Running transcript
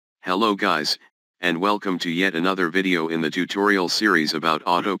Hello guys, and welcome to yet another video in the tutorial series about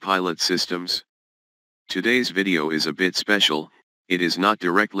autopilot systems. Today's video is a bit special. It is not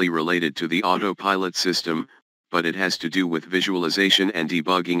directly related to the autopilot system, but it has to do with visualization and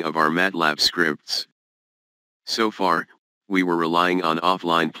debugging of our MATLAB scripts. So far, we were relying on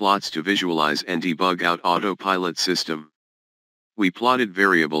offline plots to visualize and debug out autopilot system. We plotted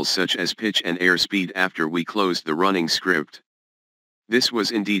variables such as pitch and airspeed after we closed the running script. This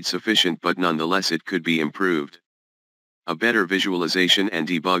was indeed sufficient, but nonetheless it could be improved. A better visualization and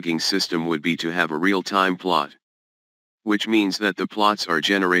debugging system would be to have a real-time plot, which means that the plots are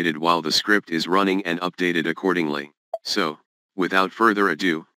generated while the script is running and updated accordingly. So, without further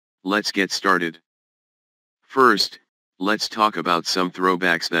ado, let's get started. First, let's talk about some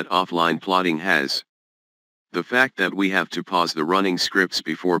throwbacks that offline plotting has. The fact that we have to pause the running scripts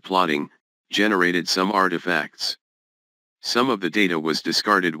before plotting generated some artifacts. Some of the data was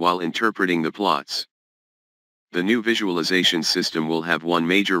discarded while interpreting the plots. The new visualization system will have one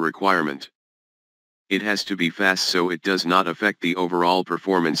major requirement. It has to be fast so it does not affect the overall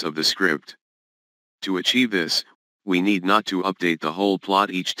performance of the script. To achieve this, we need not to update the whole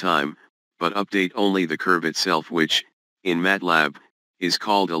plot each time, but update only the curve itself, which, in MATLAB, is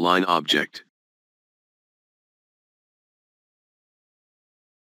called a line object.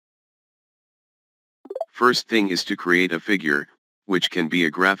 First thing is to create a figure, which can be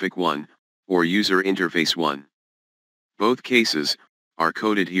a graphic one, or user interface one. Both cases are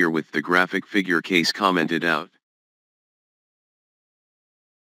coded here with the graphic figure case commented out.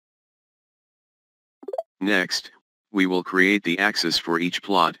 Next, we will create the axis for each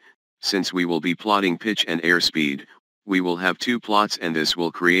plot. Since we will be plotting pitch and airspeed, we will have two plots and this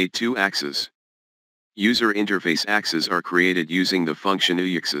will create two axes. User interface axes are created using the function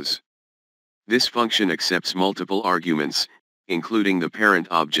uaxes. This function accepts multiple arguments, including the parent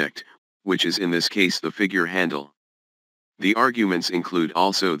object, which is in this case the figure handle. The arguments include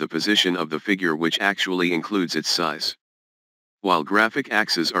also the position of the figure, which actually includes its size. While graphic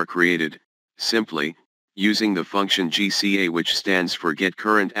axes are created, simply, using the function GCA, which stands for get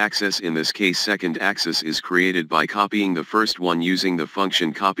current axis. In this case, second axis is created by copying the first one using the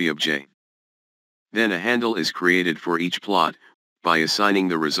function copyObj. Then a handle is created for each plot, by assigning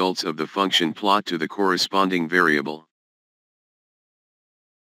the results of the function plot to the corresponding variable.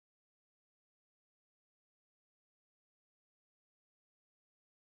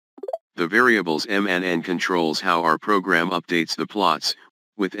 The variables m and n controls how our program updates the plots,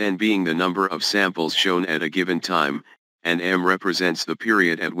 with n being the number of samples shown at a given time, and m represents the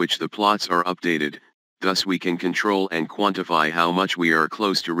period at which the plots are updated. Thus we can control and quantify how much we are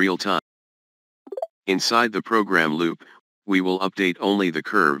close to real time. Inside the program loop, we will update only the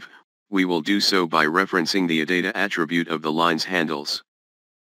curve. We will do so by referencing the data attribute of the line's handles.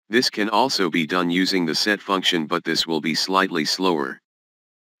 This can also be done using the set function, but this will be slightly slower.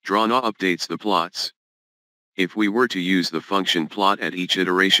 Draw now updates the plots. If we were to use the function plot at each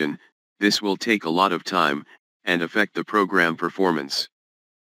iteration, this will take a lot of time, and affect the program performance.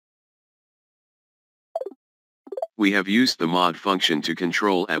 We have used the mod function to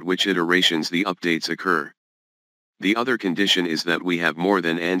control at which iterations the updates occur. The other condition is that we have more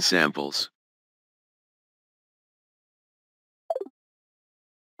than n samples.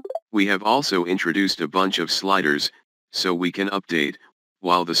 We have also introduced a bunch of sliders, so we can update,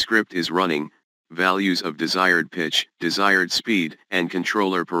 while the script is running, values of desired pitch, desired speed, and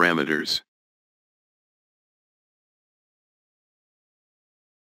controller parameters.